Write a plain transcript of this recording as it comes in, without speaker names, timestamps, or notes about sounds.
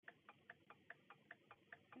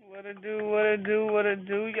What it do, what it do, what it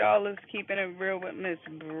do, y'all is keeping it real with Miss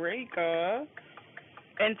Breaker.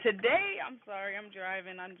 And today, I'm sorry, I'm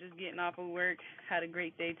driving. I'm just getting off of work. Had a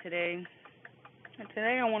great day today. And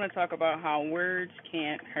today I want to talk about how words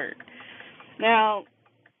can't hurt. Now,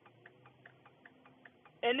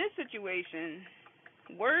 in this situation,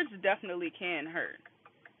 words definitely can hurt.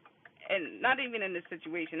 And not even in this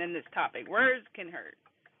situation, in this topic. Words can hurt.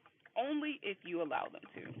 Only if you allow them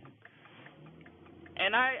to.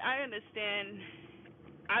 And I understand.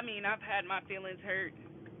 I mean, I've had my feelings hurt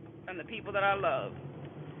from the people that I love.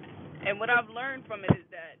 And what I've learned from it is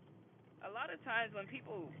that a lot of times when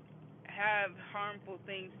people have harmful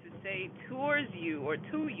things to say towards you or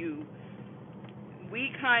to you, we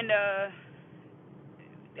kind of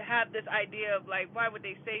have this idea of like, why would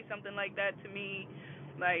they say something like that to me?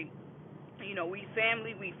 Like, we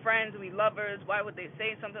family, we friends, we lovers. Why would they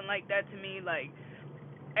say something like that to me? Like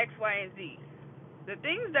X, Y, and Z. The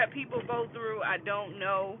things that people go through, I don't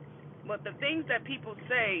know, but the things that people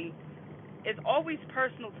say is always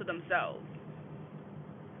personal to themselves.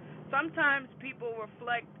 Sometimes people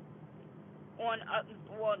reflect on,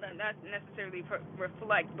 well, not necessarily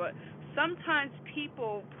reflect, but sometimes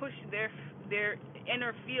people push their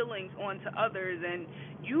inner feelings onto others and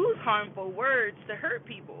use harmful words to hurt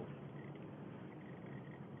people.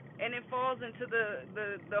 And it falls into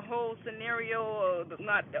the whole scenario, or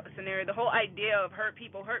not the scenario, the whole idea of hurt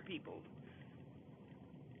people hurt people.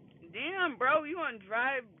 Damn, bro, you want to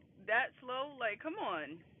drive that slow? Like, come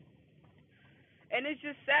on. And it's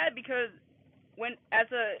just sad because when as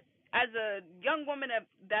a young woman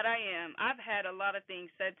that I am, I've had a lot of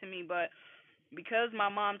things said to me, but because my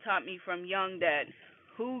mom taught me from young that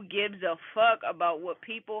who gives a fuck about what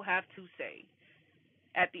people have to say.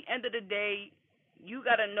 At the end of the day, you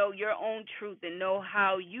got to know your own truth and know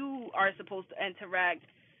how you are supposed to interact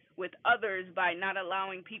with others by not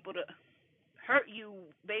allowing people to hurt you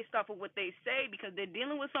based off of what they say, because they're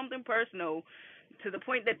dealing with something personal to the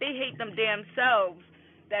point that they hate them damn selves,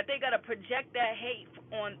 that they got to project that hate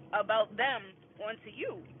on about them onto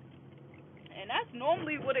you. And that's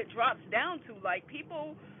normally what it drops down to. Like,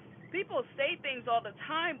 people say things all the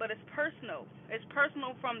time, but it's personal. It's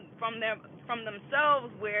personal from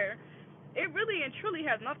themselves, where it really and truly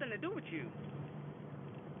has nothing to do with you.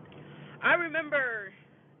 I remember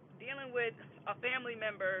dealing with a family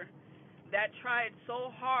member that tried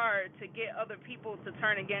so hard to get other people to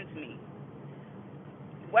turn against me,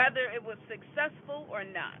 whether it was successful or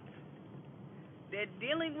not. They're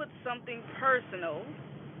dealing with something personal,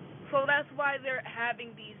 so that's why they're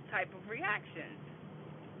having these type of reactions.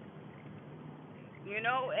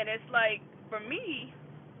 And it's like, for me,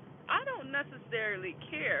 I don't necessarily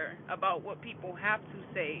care about what people have to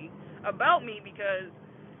say about me, because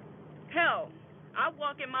hell, I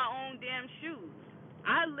walk in my own damn shoes.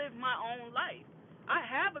 I live my own life. I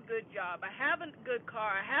have a good job. I have a good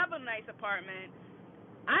car. I have a nice apartment.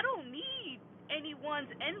 I don't need anyone's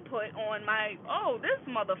input on my, oh, this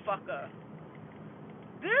motherfucker.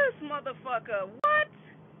 This motherfucker. What?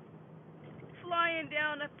 Flying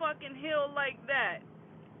down a fucking hill like that.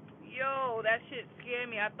 Yo, that shit scared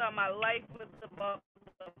me. I thought my life was about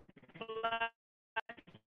to flash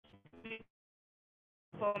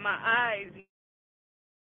before my eyes.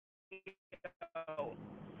 Yo.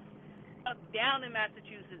 Down in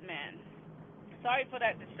Massachusetts, man. Sorry for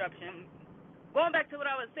that disruption. Going back to what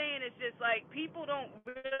I was saying, it's just like people don't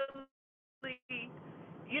really,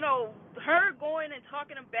 her going and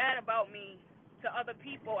talking bad about me to other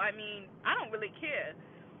people. I mean, I don't really care.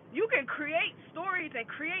 You can create stories and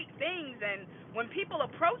create things, and when people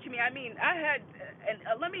approach me, I mean,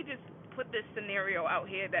 let me just put this scenario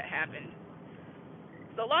out here that happened.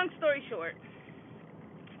 So, long story short,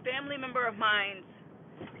 family member of mine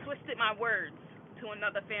twisted my words to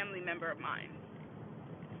another family member of mine,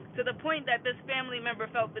 to the point that this family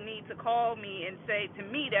member felt the need to call me and say to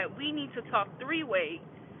me that we need to talk three-way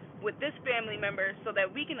with this family member so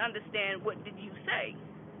that we can understand what did you say.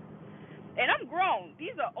 And I'm grown.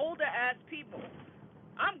 These are older ass people.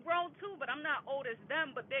 I'm grown too, but I'm not old as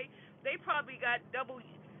them. But they probably got double.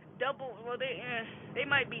 Well, they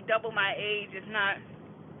might be double my age. It's not.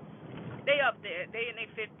 They up there. They in their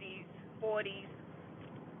 50s, 40s.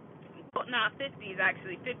 Well, not 50s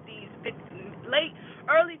actually. 50s, 50s,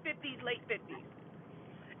 early 50s, late 50s.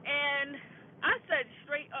 And I said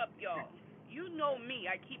straight up, y'all. You know me.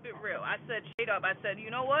 I keep it real. I said straight up. I said, you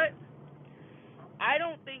know what? I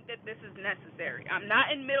don't think that this is necessary. I'm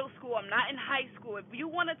not in middle school. I'm not in high school. If you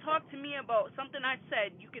want to talk to me about something I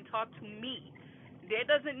said, you can talk to me. There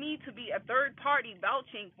doesn't need to be a third party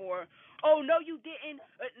vouching for, oh, no, you didn't.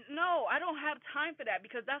 No, I don't have time for that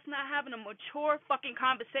because that's not having a mature fucking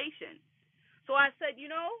conversation. So I said,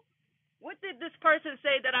 what did this person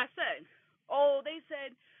say that I said? Oh, they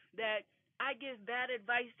said that I give bad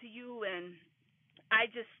advice to you and I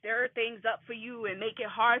just stir things up for you and make it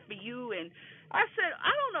hard for you. And I said,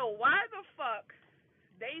 I don't know why the fuck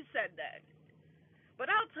they said that. But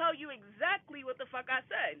I'll tell you exactly what the fuck I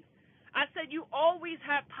said. I said, you always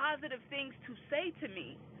have positive things to say to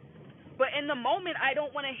me. But in the moment, I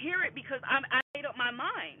don't want to hear it because I made up my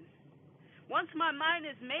mind. Once my mind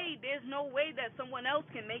is made, there's no way that someone else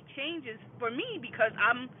can make changes for me because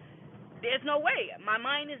there's no way. My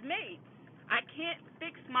mind is made. I can't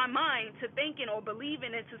fix my mind to thinking or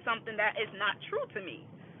believing into something that is not true to me.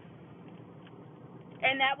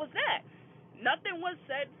 And that was that. Nothing was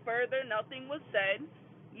said further. Nothing was said.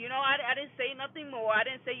 I didn't say nothing more. I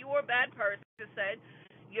didn't say you were a bad person. I just said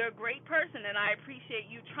you're a great person, and I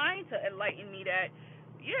appreciate you trying to enlighten me that,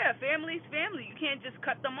 yeah, family's family. You can't just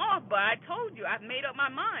cut them off. But I told you, I've made up my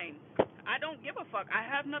mind. I don't give a fuck. I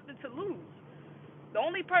have nothing to lose. The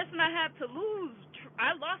only person I have to lose,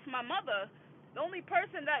 I lost my mother. The only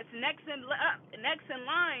person that's next in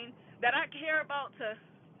line that I care about to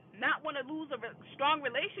not want to lose a strong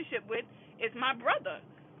relationship with is my brother.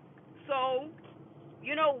 So,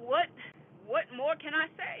 what more can I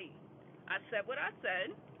say? I said what I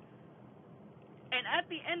said. And at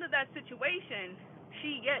the end of that situation,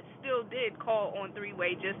 she yet still did call on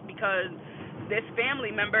three-way just because this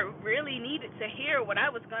family member really needed to hear what I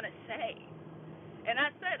was going to say. And I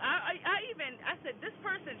said, I said, this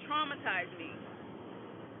person traumatized me.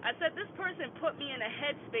 I said, this person put me in a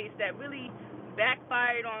headspace that really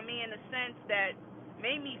backfired on me in a sense that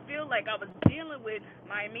made me feel like I was dealing with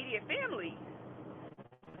my immediate family.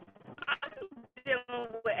 I was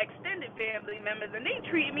dealing with extended family members, and they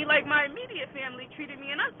treated me like my immediate family treated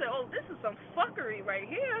me. And I said, oh, this is some fuckery right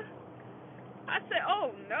here. I said,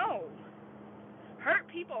 oh, no. Hurt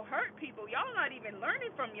people. Y'all not even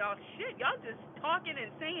learning from y'all shit. Y'all just talking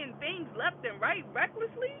and saying things left and right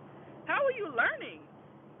recklessly. How are you learning?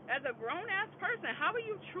 As a grown-ass person, how are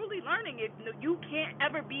you truly learning if you can't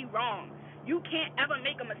ever be wrong? You can't ever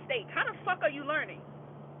make a mistake. How the fuck are you learning?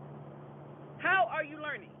 How are you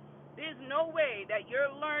learning? There's no way that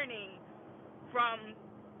you're learning from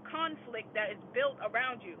conflict that is built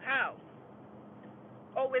around you. How?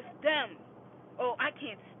 Oh, it's them. Oh, I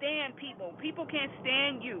can't stand people. People can't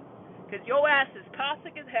stand you because your ass is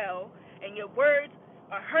toxic as hell and your words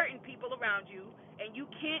are hurting people around you and you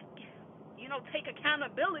can't, take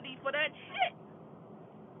accountability for that shit.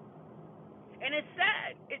 And it's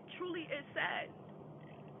sad. It truly is sad.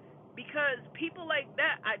 Because people like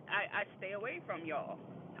that, I stay away from y'all.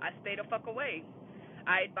 I stay the fuck away.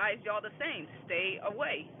 I advise y'all the same. Stay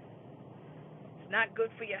away. It's not good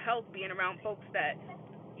for your health being around folks that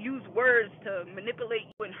use words to manipulate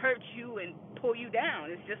you and hurt you and pull you down.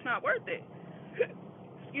 It's just not worth it.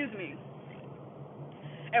 Excuse me.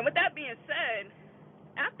 And with that being said,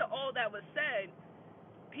 after all that was said,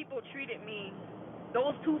 people treated me,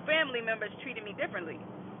 those two family members treated me differently.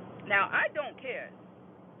 Now, I don't care.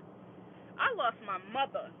 I lost my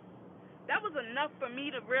mother. That was enough for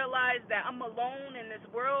me to realize that I'm alone in this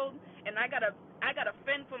world and I gotta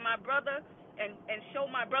fend for my brother and show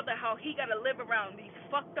my brother how he gotta live around these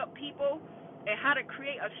fucked up people and how to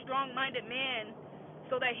create a strong-minded man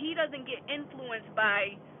so that he doesn't get influenced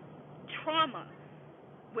by trauma,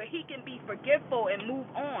 where he can be forgiveful and move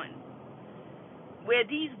on, where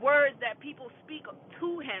these words that people speak to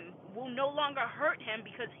him will no longer hurt him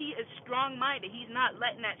because he is strong-minded. He's not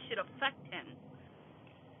letting that shit affect him.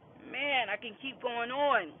 Man, I can keep going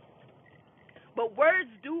on. But words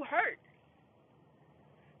do hurt.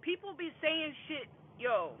 People be saying shit,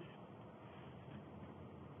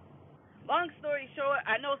 long story short,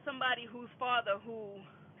 I know somebody whose father who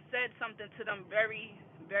said something to them very,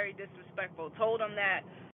 very disrespectful, told them that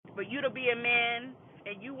for you to be a man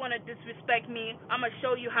and you want to disrespect me, I'm going to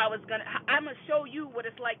show you I'm going to show you what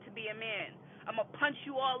it's like to be a man. I'm going to punch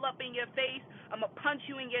you all up in your face. I'm going to punch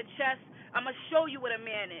you in your chest. I'm going to show you what a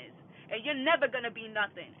man is. And you're never going to be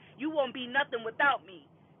nothing. You won't be nothing without me.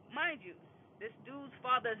 Mind you, this dude's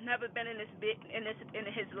father has never been in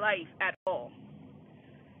his life at all.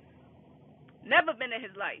 Never been in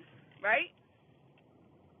his life, right?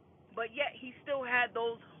 But yet he still had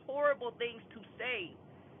those horrible things to say.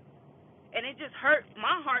 And it just hurt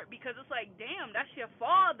my heart because it's like, damn, that's your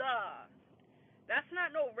father. That's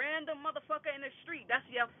not no random motherfucker in the street. That's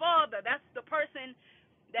your father. That's the person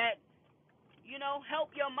that,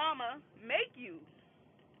 helped your mama make you.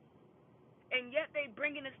 And yet they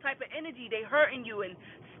bringing this type of energy. They hurting you and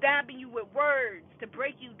stabbing you with words to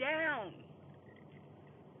break you down.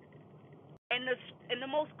 And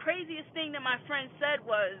the most craziest thing that my friend said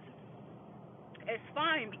was, it's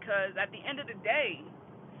fine because at the end of the day,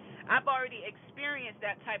 I've already experienced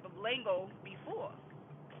that type of lingo before.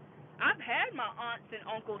 I've had my aunts and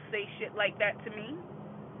uncles say shit like that to me.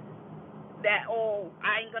 That, oh,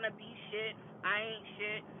 I ain't gonna be shit. I ain't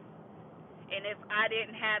shit. And if I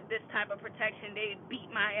didn't have this type of protection, they'd beat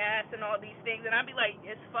my ass and all these things. And I'd be like,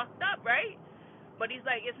 it's fucked up, right? But he's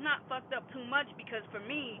like, it's not fucked up too much because for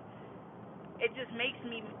me, it just makes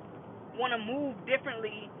me want to move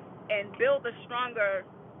differently and build a stronger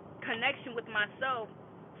connection with myself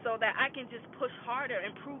so that I can just push harder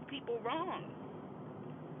and prove people wrong.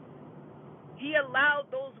 He allowed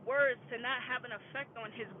those words to not have an effect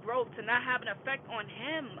on his growth, to not have an effect on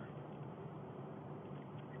him.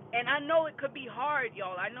 And I know it could be hard,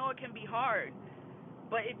 y'all. I know it can be hard.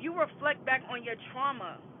 But if you reflect back on your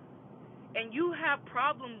trauma and you have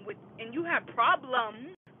problems,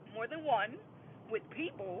 more than one, with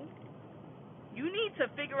people, you need to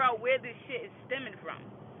figure out where this shit is stemming from.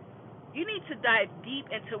 You need to dive deep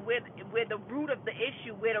into where the root of the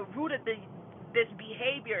issue, where the root of this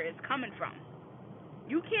behavior is coming from.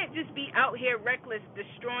 You can't just be out here reckless,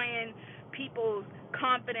 destroying people's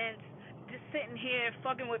confidence, just sitting here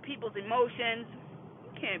fucking with people's emotions.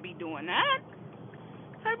 You can't be doing that.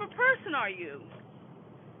 What type of person are you?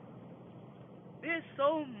 There's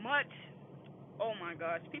so much. Oh my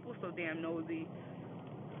gosh, people so damn nosy.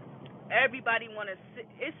 Everybody want to sit.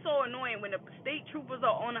 It's so annoying when the state troopers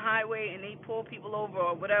are on the highway and they pull people over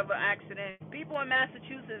or whatever accident. People in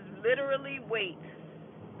Massachusetts literally wait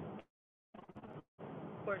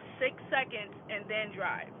for 6 seconds and then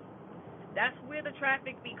drive. That's where the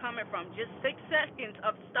traffic be coming from. Just 6 seconds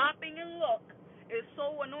of stopping and look is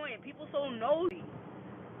so annoying. People so nosy.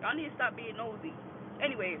 Y'all need to stop being nosy.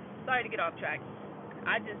 Anyway, sorry to get off track.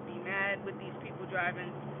 I just be mad with these people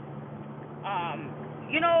driving.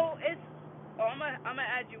 It's. Oh, I'm gonna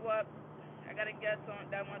add you up. I got a guest on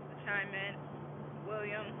that wants to chime in.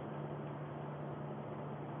 William.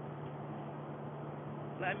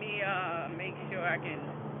 Let me make sure I can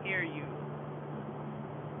hear you.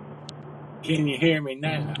 Can you hear me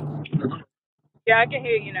now? Yeah, I can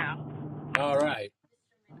hear you now. All right.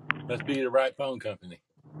 Must be the right phone company.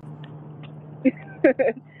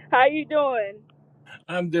 How you doing?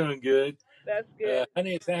 I'm doing good. That's good.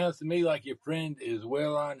 Honey, it sounds to me like your friend is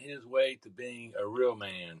well on his way to being a real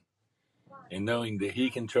man and knowing that he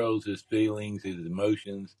controls his feelings, his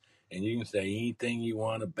emotions, and you can say anything you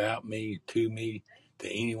want about me, to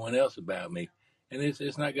anyone else about me. And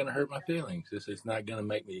it's not going to hurt my feelings. It's not going to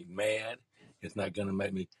make me mad. It's not going to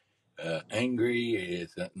make me angry.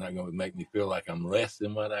 It's not going to make me feel like I'm less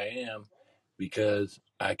than what I am because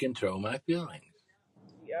I control my feelings.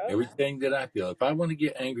 Yep. Everything that I feel. If I want to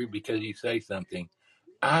get angry because you say something,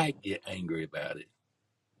 I get angry about it.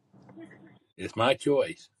 It's my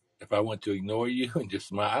choice. If I want to ignore you and just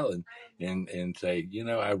smile and say,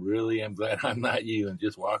 I really am glad I'm not you and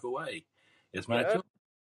just walk away. It's my Yep. choice.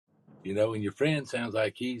 And your friend sounds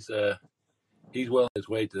like he's well on his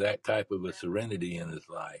way to that type of a serenity in his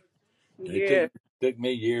life. And it Yeah. took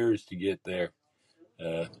me years to get there,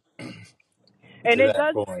 uh, And to it that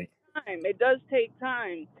does point. take time. It does take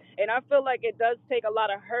time. And I feel like it does take a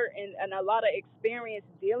lot of hurt and a lot of experience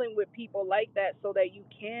dealing with people like that so that you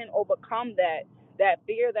can overcome that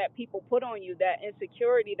fear that people put on you, that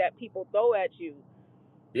insecurity that people throw at you.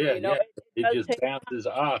 Yeah, You know, yeah. it It does just take bounces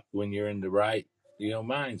off when you're in the right,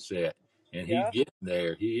 mindset. And he's yeah, getting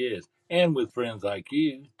there. He is. And with friends like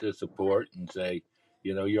you to support and say,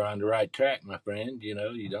 you're on the right track, my friend. You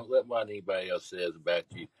don't let what anybody else says about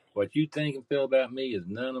you. What you think and feel about me is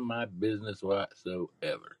none of my business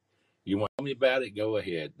whatsoever. You want to tell me about it, go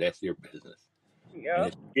ahead. That's your business. And yeah,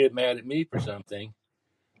 if you get mad at me for something,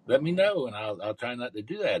 let me know, and I'll try not to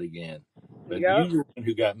do that again. But yeah, you're the one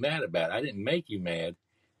who got mad about it. I didn't make you mad.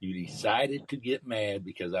 You decided to get mad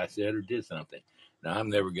because I said or did something. Now I'm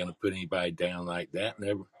never going to put anybody down like that.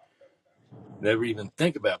 Never even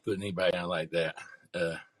think about putting anybody down like that.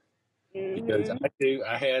 Uh, because mhm,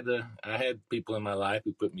 I had people in my life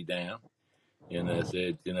who put me down and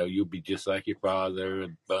said, you'll be just like your father, a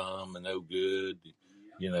bum and no good,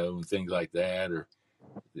 and things like that, or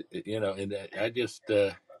and I just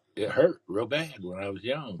it hurt real bad when I was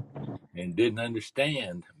young and didn't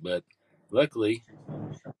understand. But luckily,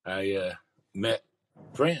 I met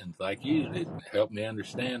friends like you that helped me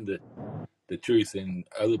understand the truth. And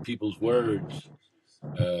other people's words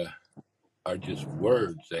uh, are just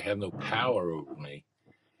words; they have no power over me.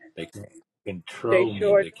 They can't they control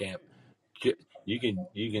me. sure They can't you can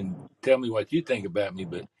tell me what you think about me,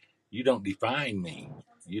 but you don't define me.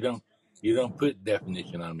 You don't put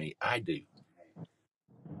definition on me. I do.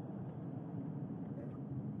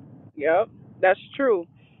 Yep, that's true.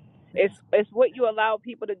 It's what you allow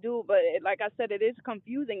people to do, but like I said, it is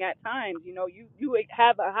confusing at times. You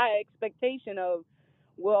have a high expectation of,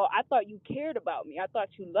 well, I thought you cared about me. I thought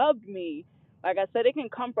you loved me. Like I said, it can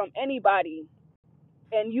come from anybody,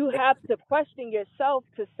 and you have to question yourself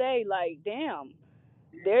to say, like, damn,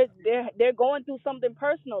 they're going through something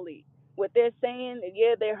personally. What they're saying,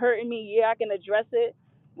 yeah, they're hurting me. Yeah, I can address it.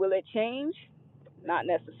 Will it change? Not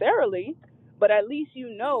necessarily, but at least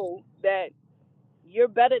you know that you're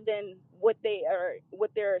better than what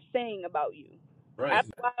they're saying about you. Right.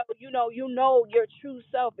 After a while, you know your true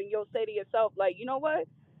self, and you'll say to yourself, like, you know what?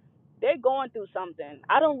 They're going through something.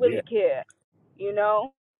 I don't Yeah. really care, you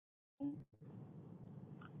know.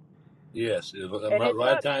 Yes. A And it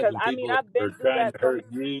lot of sucks times because when I mean people I've are been through trying that to so hurt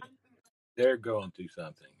many you, they're going through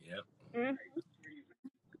something. Yep. times.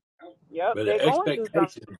 Yep, But they're the going through something.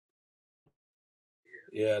 expectation,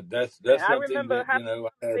 yeah, that's And I something remember that having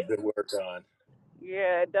I had to work on.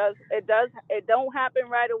 yeah, it does. It does. It don't happen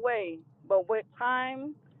right away, but with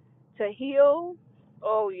time to heal,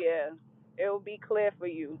 oh yeah, it will be clear for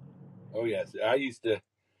you. Oh yes, I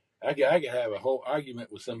could have a whole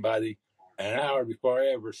argument with somebody an hour before I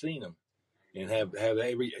ever seen them, and have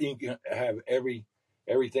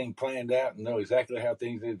everything planned out and know exactly how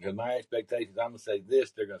things are. Because my expectations, I'm gonna say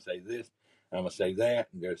this, they're gonna say this, I'm gonna say that,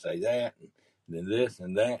 and they're gonna say that, and then this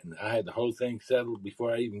and that, and I had the whole thing settled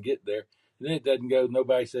before I even get there. And then it doesn't go.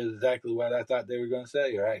 Nobody says exactly what I thought they were gonna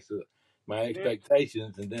say, or actually my Mm,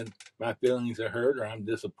 expectations, and then my feelings are hurt, or I'm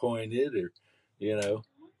disappointed, or you know.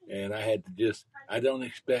 And I had to I don't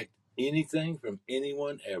expect anything from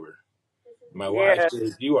anyone ever. My wife yeah.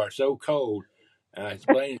 says, "You are so cold." And I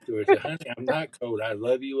explained it to her. I said, "Honey, I'm not cold. I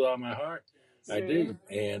love you with all my heart. I Mm, do."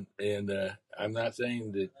 And I'm not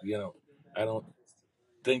saying that, I don't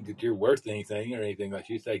think that you're worth anything or anything like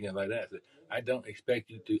she's taking it like that. I said, I don't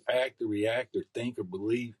expect you to act or react or think or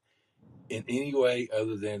believe in any way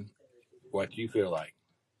other than what you feel like.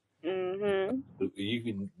 mhm. You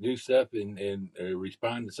can do stuff and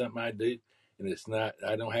respond to something I do, and it's not.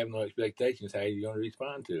 I don't have no expectations how you're going to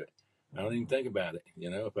respond to it. I don't even think about it.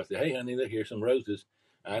 If I say, "Hey, honey, look, here's some roses,"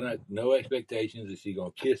 I don't no expectations. Is she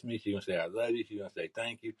going to kiss me? She's going to say, "I love you." She's going to say,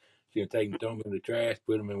 "Thank you." She's going to take them, throw them in the trash,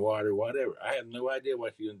 put them in water, whatever. I have no idea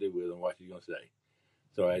what she's going to do with them, what she's going to say.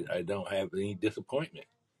 So I don't have any disappointment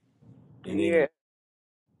in Yeah. anyone.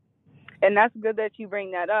 And that's good that you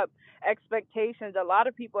bring that up. Expectations. A lot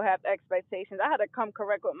of people have expectations. I had to come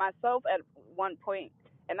correct with myself at one point,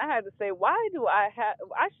 and I had to say, why do I have?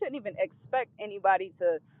 I shouldn't even expect anybody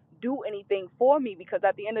to do anything for me, because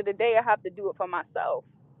at the end of the day, I have to do it for myself.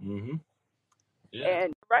 Mm-hmm. Yeah.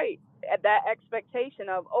 And right at that expectation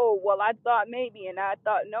of, oh well, I thought maybe, and I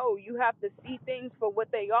thought no. You have to see things for what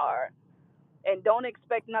they are, and don't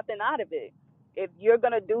expect nothing out of it. If you're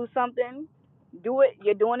gonna do something, do it.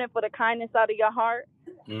 You're doing it for the kindness out of your heart.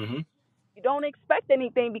 Mm-hmm. You don't expect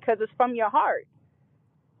anything because it's from your heart.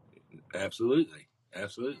 Absolutely,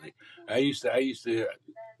 absolutely. I used to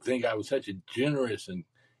think I was such a generous and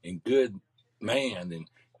good man, and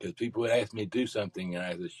because people would ask me to do something, and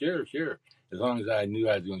I said, sure, sure, as long as I knew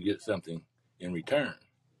I was going to get something in return.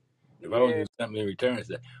 If I wasn't Yeah, getting something in return, I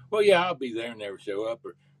said, well, yeah, I'll be there and never show up,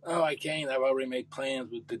 or oh, I can't. I've already made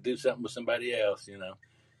plans to do something with somebody else,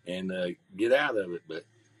 and get out of it. But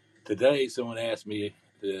today, someone asked me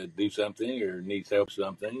to do something or needs help with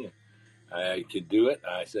something. I could do it.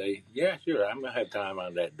 I say, yeah, sure. I'm gonna have time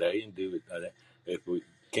on that day and do it. If we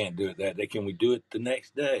can't do it that day, can we do it the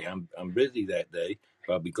next day? I'm busy that day,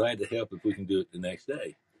 but I'll be glad to help if we can do it the next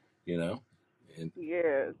day. You know, and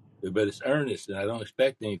yeah, but it's earnest, and I don't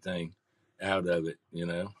expect anything out of it.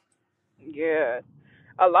 yeah.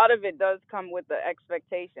 A lot of it does come with the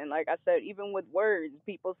expectation. Like I said, even with words,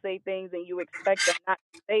 people say things and you expect them not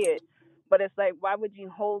to say it. But it's like, why would you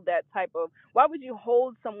hold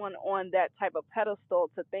someone on that type of pedestal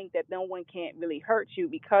to think that no one can't really hurt you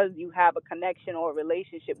because you have a connection or a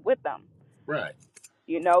relationship with them? Right.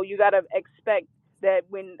 You got to expect that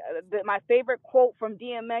my favorite quote from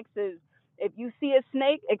DMX is, if you see a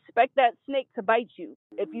snake, expect that snake to bite you.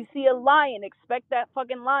 If you see a lion, expect that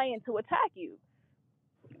fucking lion to attack you,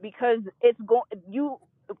 because it's going you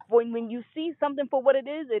when you see something for what it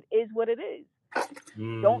is what it is.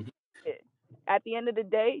 Don't Mm, it. At the end of the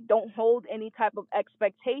day, don't hold any type of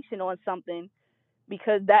expectation on something,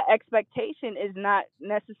 because that expectation is not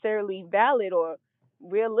necessarily valid or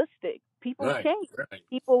realistic. People right. change. Right.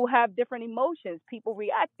 People have different emotions. People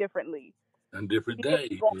react differently. On different People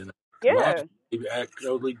days. go, Yeah. we act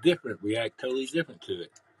totally different. We act totally different to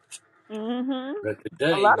it. Mhm. But A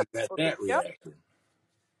today lot we of got people do. that Yep. reaction.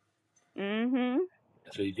 Mhm.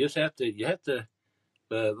 So you just have to,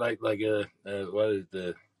 what is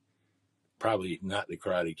the, probably not the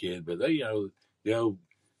Karate Kid, but you know,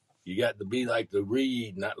 you got to be like the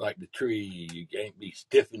reed, not like the tree. You can't be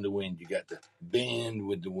stiff in the wind. You got to bend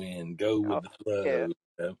with the wind, go Oh with the flow. yeah. You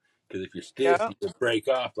know, because if you're stiff, Yep. you will break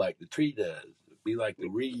off like the tree does. Be like the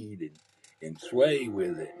reed and sway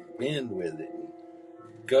with it, bend with it, and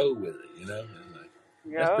go with it. You know, and like,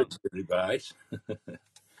 that's Yep. pretty good advice.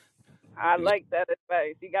 I like that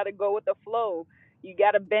advice. You got to go with the flow. You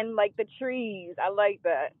got to bend like the trees. I like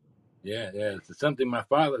that. Yeah, yeah. It's something my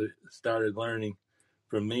father started learning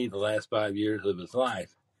from me the last 5 years of his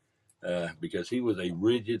life, because he was a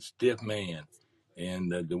rigid, stiff man,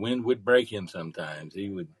 and the wind would break him sometimes. He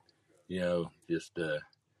would, just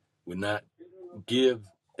would not give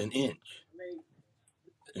an inch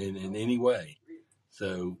in any way.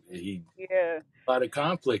 So he Yeah. a lot of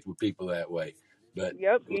conflict with people that way. But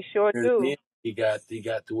Yep. You sure near the do. end, he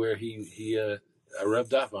got to where I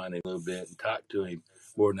rubbed off on him a little bit and talked to him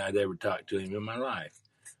more than I'd ever talked to him in my life.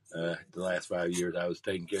 The last 5 years, I was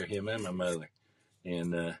taking care of him and my mother,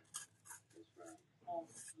 and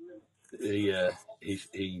he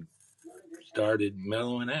he started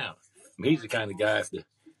mellowing out. I mean, he's the kind of guy, if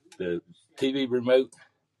the TV remote,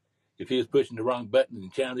 if he was pushing the wrong button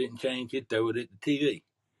and the channel didn't change, he'd throw it at the TV.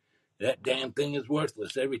 That damn thing is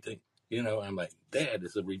worthless. Everything. I'm like, Dad,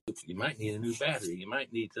 you might need a new battery. You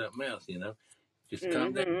might need something else. Just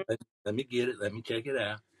calm down. Mhm. Let me get it. Let me check it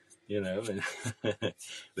out. And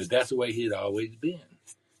but that's the way he'd always been.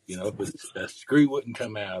 If a screw wouldn't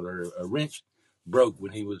come out or a wrench broke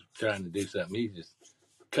when he was trying to do something, he just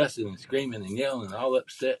cussing and screaming and yelling and all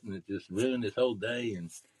upset, and it just ruined his whole day.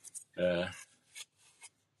 And uh,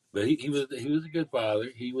 but he was a good father.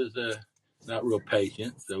 He was not real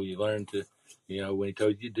patient, so you learned to, when he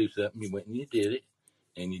told you to do something, you went and you did it,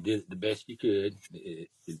 and you did it the best you could.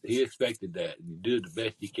 He expected that you do it the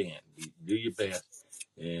best you can. You do your best,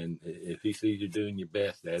 and if he sees you doing your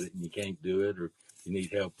best at it and you can't do it or you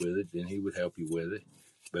need help with it, then he would help you with it.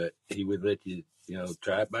 But he would let you,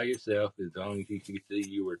 try it by yourself as long as he could see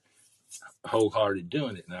you were wholehearted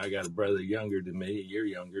doing it. Now I got a brother younger than me, a year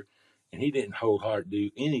younger, and he didn't wholehearted do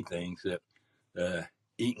anything except uh,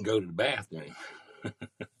 eat and go to the bathroom.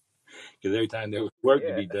 Because every time there was work to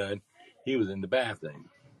Yeah. be done, he was in the bathroom.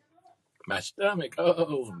 My stomach,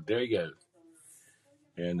 oh, there you go.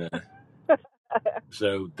 And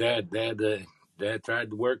so Dad tried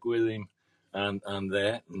to work with him on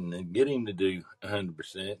that and get him to do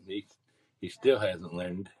 100%. He still hasn't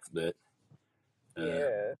learned, but uh,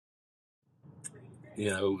 Yeah.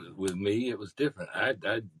 with me, it was different. I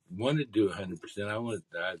wanted to do 100%.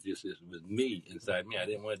 It was me inside me. I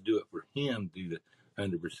didn't want to do it for him, do the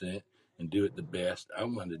 100% and do it the best. I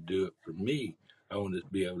wanted to do it for me. I wanted to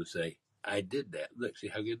be able to say, I did that. Look, see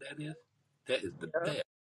how good that is? That is the Yep.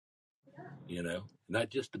 best, not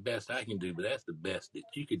just the best I can do, but that's the best that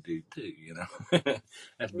you could do too.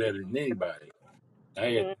 That's better than anybody.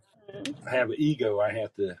 Mhm. I have an ego I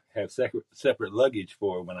have to have separate luggage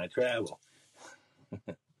for when I travel.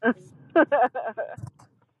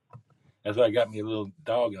 That's why I got me a little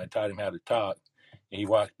dog and I taught him how to talk. And he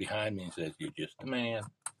walks behind me and says, "You're just a man.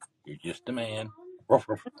 You're just a man." Ruff,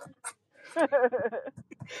 ruff.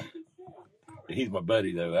 He's my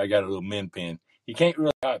buddy though. I got a little min pin. He can't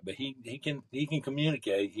really talk, but he can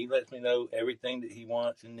communicate. He lets me know everything that he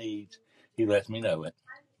wants and needs. He lets me know it.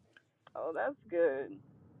 Oh, that's good.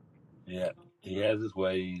 Yeah, he has his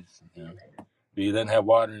ways. If he doesn't have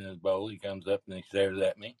water in his bowl, he comes up and he stares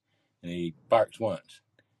at me, and he barks once.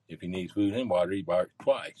 If he needs food and water, he barks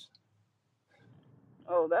twice.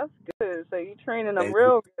 Oh, that's good. So you training them And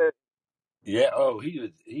real good. yeah, oh, he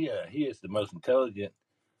is the most intelligent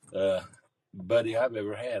buddy I've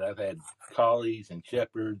ever had. I've had collies and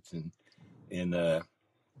shepherds and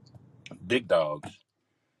big dogs,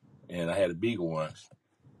 and I had a beagle once.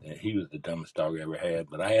 And he was the dumbest dog I ever had,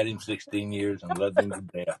 but I had him 16 years and loved him to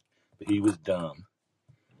death. But he was dumb.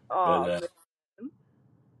 But Oh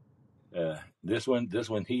man. this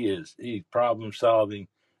one, he's problem solving,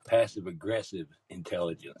 passive aggressive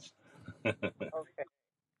intelligence. Okay.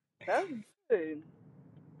 That's good.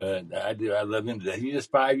 I love him to death. He's just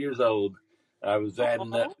 5 years old. I was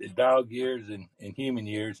adding up Oh. the dog years and human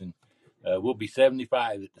years, and we'll be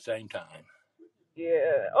 75 at the same time.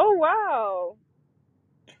 Yeah. Oh wow.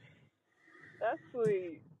 That's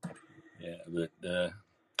sweet. Yeah, but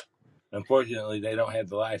unfortunately, they don't have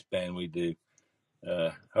the lifespan we do.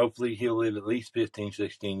 Hopefully, he'll live at least 15,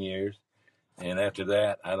 16 years, and after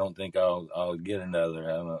that, I don't think I'll get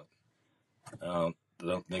another. I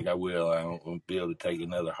don't think I will. I won't be able to take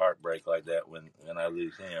another heartbreak like that when I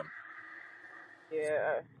lose him.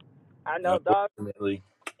 Yeah, I know dogs Unfortunately,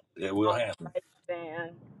 it will on happen.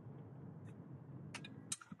 lifespan.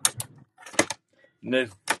 And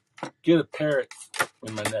then get a parrot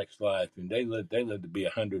in my next life, and they live to be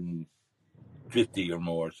 150 or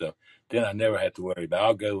more. So then I never have to worry about.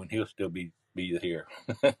 I'll go and he'll still be here.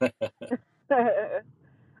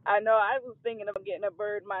 I know. I was thinking of getting a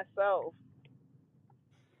bird myself.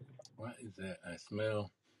 What is that? I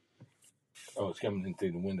smell. Oh, it's coming in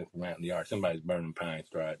through the window from out in the yard. Somebody's burning pine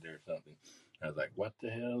straw out there or something. I was like, what the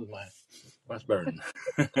hell is what's burning?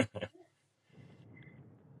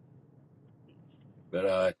 But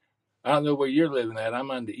I don't know where you're living at.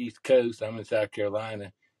 I'm on the East Coast. I'm in South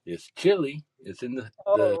Carolina. It's chilly. It's in the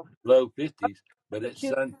Oh, low 50s, but it's Massachusetts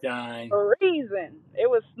sunshine. for a reason. It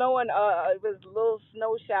was snowing. It was little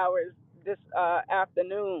snow showers this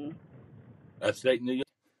afternoon. Upstate New York.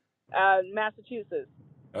 Massachusetts,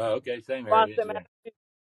 Oh, okay, same area. Boston, Yeah, Massachusetts.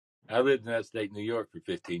 I lived in upstate New York for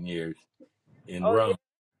 15 years in Oh yeah, Rome.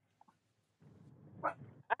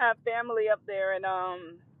 I have family up there in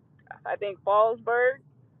I think Fallsburg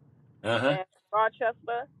Uh huh. and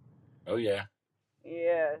Rochester. Oh yeah,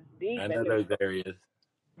 Yeah, deep I in know New those York. areas.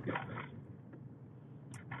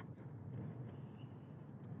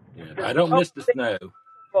 Yeah, The I don't snow miss the is snow.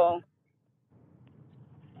 beautiful.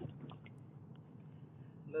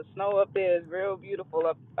 The snow up there is real beautiful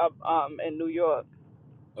up in New York.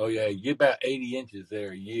 Oh yeah, you get about 80 inches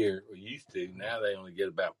there a year, or used to. Now they only get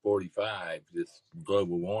about 45. This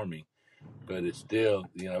global warming, but it's still,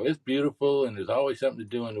 it's beautiful, and there's always something to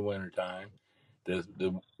do in the wintertime.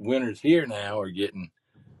 The winters here now are getting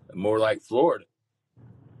more like Florida.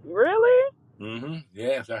 Really?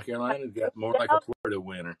 Yeah, South Carolina's got more like a Down? Florida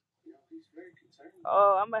winter.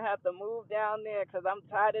 Oh, I'm gonna have to move down there because I'm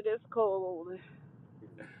tired of this cold.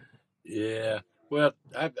 Yeah. Well,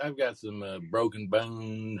 I've got some broken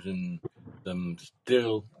bones and some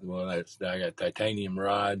still. Well, I got titanium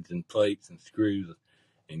rods and plates and screws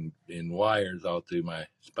and wires all through my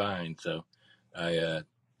spine. So I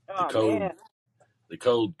the Oh cold man. the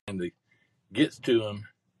cold kind of gets to them.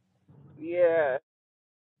 Yeah.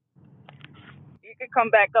 You can come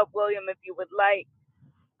back up, William, if you would like.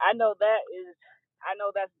 I know that is. I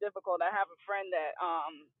know that's difficult. I have a friend that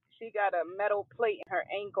she got a metal plate in her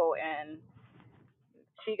ankle and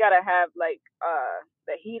she gotta have like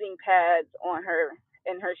the heating pads on her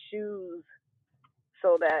in her shoes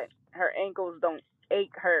so that her ankles don't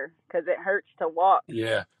ache her because it hurts to walk.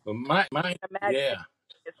 Yeah. Well, my Imagine yeah.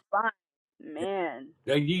 it's fine, man.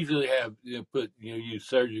 They usually have use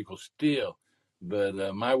surgical steel,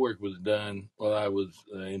 but my work was done while I was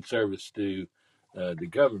in service to the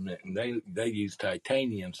government, and they use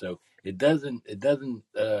titanium, so it doesn't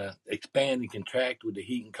expand and contract with the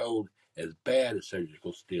heat and cold as bad as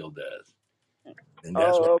surgical steel does, and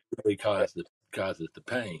that's what Oh, really okay. causes the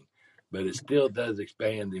pain, but it still does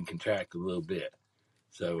expand and contract a little bit.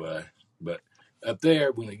 So, but up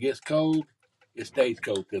there when it gets cold, it stays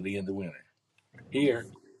cold till the end of winter. Here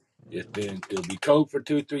it'll be cold for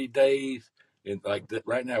 2 or 3 days, and like that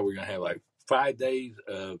right now we're gonna have like 5 days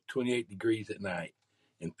of 28 degrees at night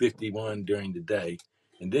and 51 during the day,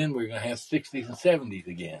 and then we're gonna have 60s and 70s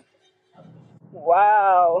again,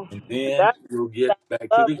 Wow, and then that we'll get sounds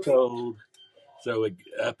back to the lovely. cold. So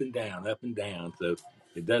up and down. So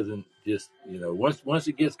it doesn't just once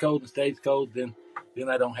it gets cold and stays cold, then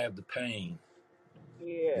I don't have the pain.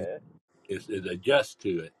 It, Yeah. it adjusts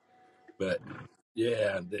to it, but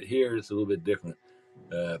yeah, here it's a little bit different.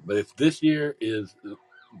 But if this year is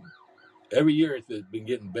every year it's been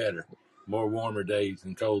getting better, more warmer days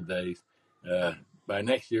and cold days. Uh, by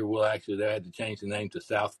next year, we'll actually have to change the name to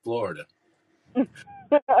South Florida.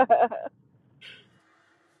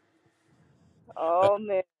 Uh, Oh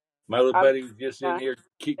man, my little I'm buddy was just sitting not here,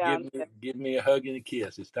 keep down there. giving me a hug and a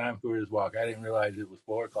kiss. It's time for his walk. I didn't realize it was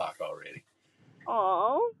 4 o'clock already.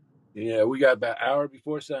 Oh, Yeah, we got about an hour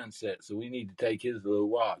before sunset, so we need to take his little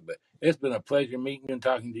walk. But it's been a pleasure meeting you and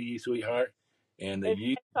talking to you, sweetheart. And it's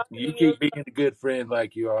you nice talking to you you. keep being a good friend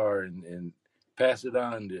like you are, and pass it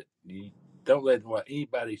on. That you don't let what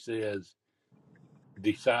anybody says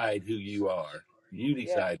decide who you are. You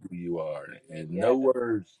Yeah, decide who you are, and yeah, no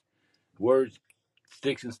words,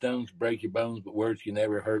 sticks and stones break your bones, but words can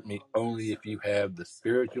never hurt me. Only if you have the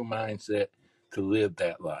spiritual mindset to live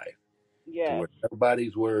that life, to yes, where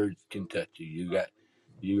nobody's words can touch you.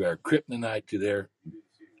 You are kryptonite to their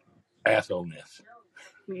assholeness.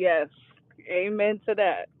 yes. Amen to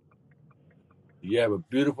that. You have a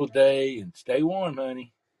beautiful day and stay warm,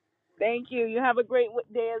 honey. Thank you. You have a great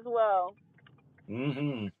day as well.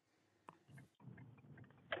 Mm-hmm.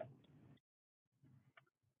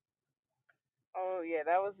 Oh yeah,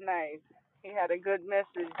 that was nice. He had a good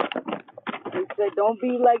message. He said, "Don't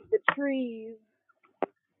be like the trees.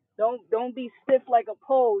 Don't be stiff like a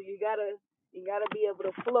pole. You gotta be able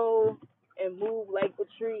to flow and move like the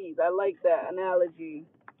trees." I like that analogy,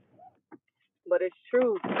 but it's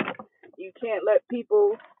true. You can't let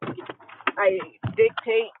people I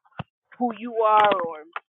dictate who you are or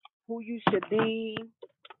who you should be.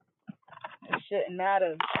 It shouldn't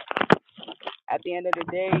matter. At the end of the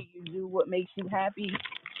day, you do what makes you happy.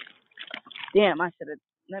 Damn, I should have.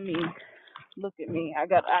 Let me look at me. I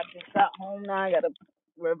just got home now. I gotta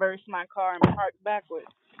reverse my car and park backwards.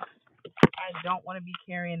 I don't want to be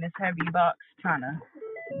carrying this heavy box trying to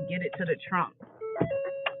get it to the trunk.